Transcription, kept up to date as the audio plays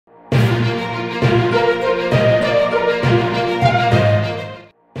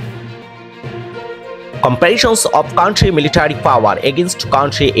Comparisons of country military power against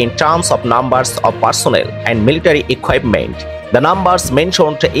country in terms of numbers of personnel and military equipment. The numbers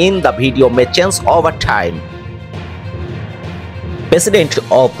mentioned in the video may change over time. President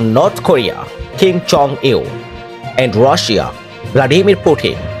of North Korea, Kim Jong-il, and Russia, Vladimir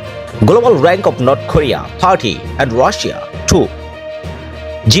Putin. Global rank of North Korea, 30, and Russia, 2.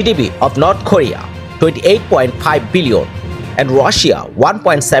 GDP of North Korea, 28.5 billion, and Russia,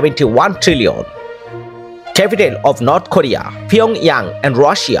 1.71 trillion. Capital of North Korea, Pyongyang, and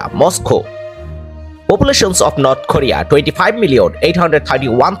Russia, Moscow. Populations of North Korea,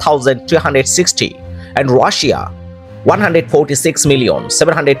 25,831,360, and Russia,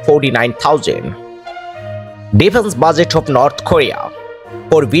 146,749,000. Defense budget of North Korea,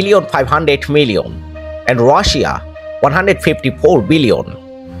 4,500 million, and Russia, 154 billion.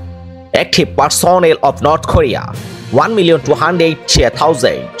 Active personnel of North Korea,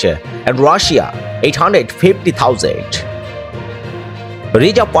 1,200,000, and Russia, 850,000.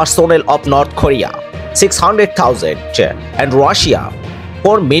 Reserve personnel of North Korea, 600,000, and Russia,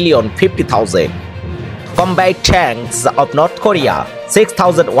 4,050,000. Combat tanks of North Korea,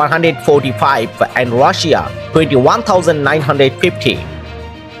 6,145, and Russia, 21,950.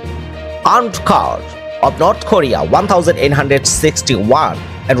 Armed cars of North Korea, 1,861,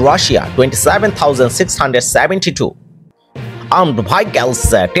 and Russia, 27,672. Armed vehicles,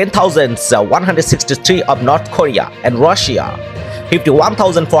 10,163 of North Korea, and Russia,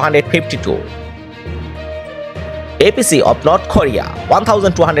 51,452. APC of North Korea,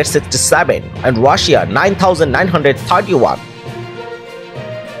 1,267, and Russia, 9,931.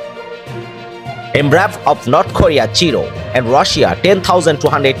 MRAP of North Korea, 0, and Russia,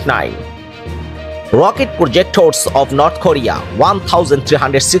 10,209. Rocket projectors of North Korea,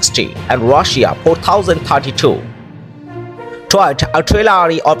 1,360, and Russia, 4,032. Toy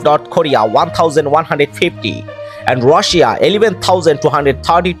artillery of North Korea, 1,150, and Russia,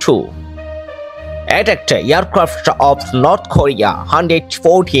 11,232. Attacked aircraft of North Korea,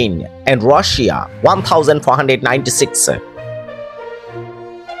 114, and Russia, 1,496.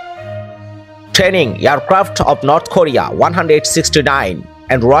 Training aircraft of North Korea, 169,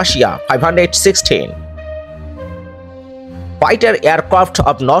 and Russia, 516. Fighter aircraft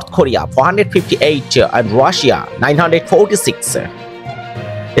of North Korea, 458, and Russia, 946.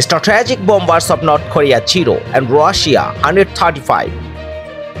 Strategic bombers of North Korea, 0, and Russia, 135.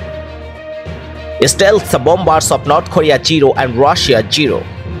 Stealth bombers of North Korea, 0, and Russia, 0.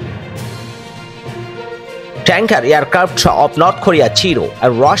 Tanker aircraft of North Korea, 0,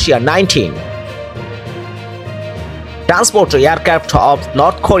 and Russia, 19. Transport aircraft of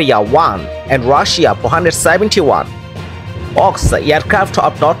North Korea, 1, and Russia, 471. Ox aircraft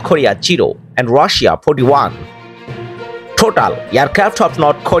of North Korea, 0, and Russia, 41. Total aircraft of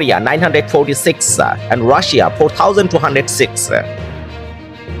North Korea, 946, and Russia, 4,206.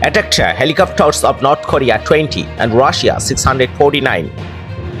 Attacked helicopters of North Korea, 20, and Russia, 649.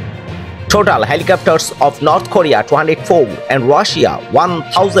 Total helicopters of North Korea, 204, and Russia,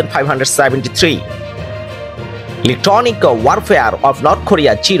 1,573. Electronic warfare of North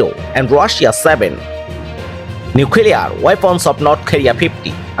Korea, 0, and Russia, 7. Nuclear weapons of North Korea,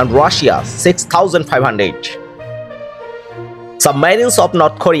 50, and Russia, 6,500. Submarines of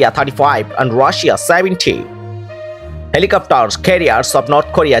North Korea, 35, and Russia, 70. Helicopters carriers of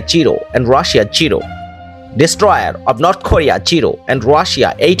North Korea, 0, and Russia, 0. Destroyer of North Korea, 0, and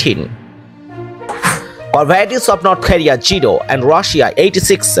Russia, 18. Corvettes of North Korea, 0, and Russia,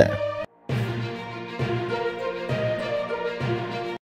 86.